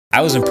I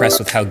was impressed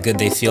with how good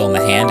they feel in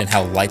the hand and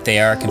how light they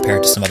are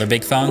compared to some other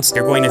big phones.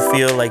 You're going to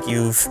feel like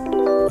you've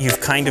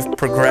kind of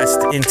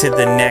progressed into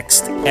the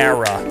next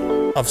era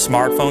of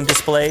smartphone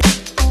displays.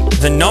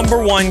 The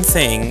number one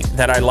thing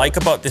that I like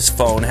about this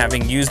phone,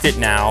 having used it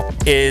now,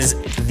 is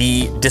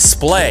the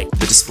display.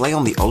 The display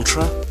on the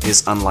Ultra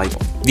is unlike.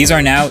 These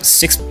are now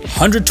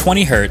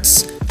 620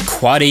 Hz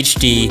Quad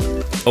HD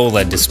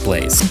OLED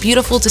displays.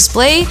 Beautiful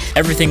display.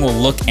 Everything will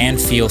look and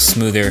feel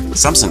smoother.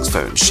 Samsung's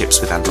phone ships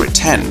with Android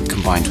 10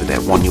 combined with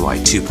their One UI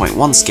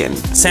 2.1 skin.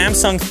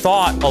 Samsung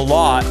thought a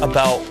lot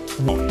about.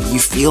 You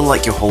feel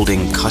like you're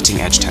holding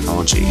cutting-edge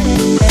technology.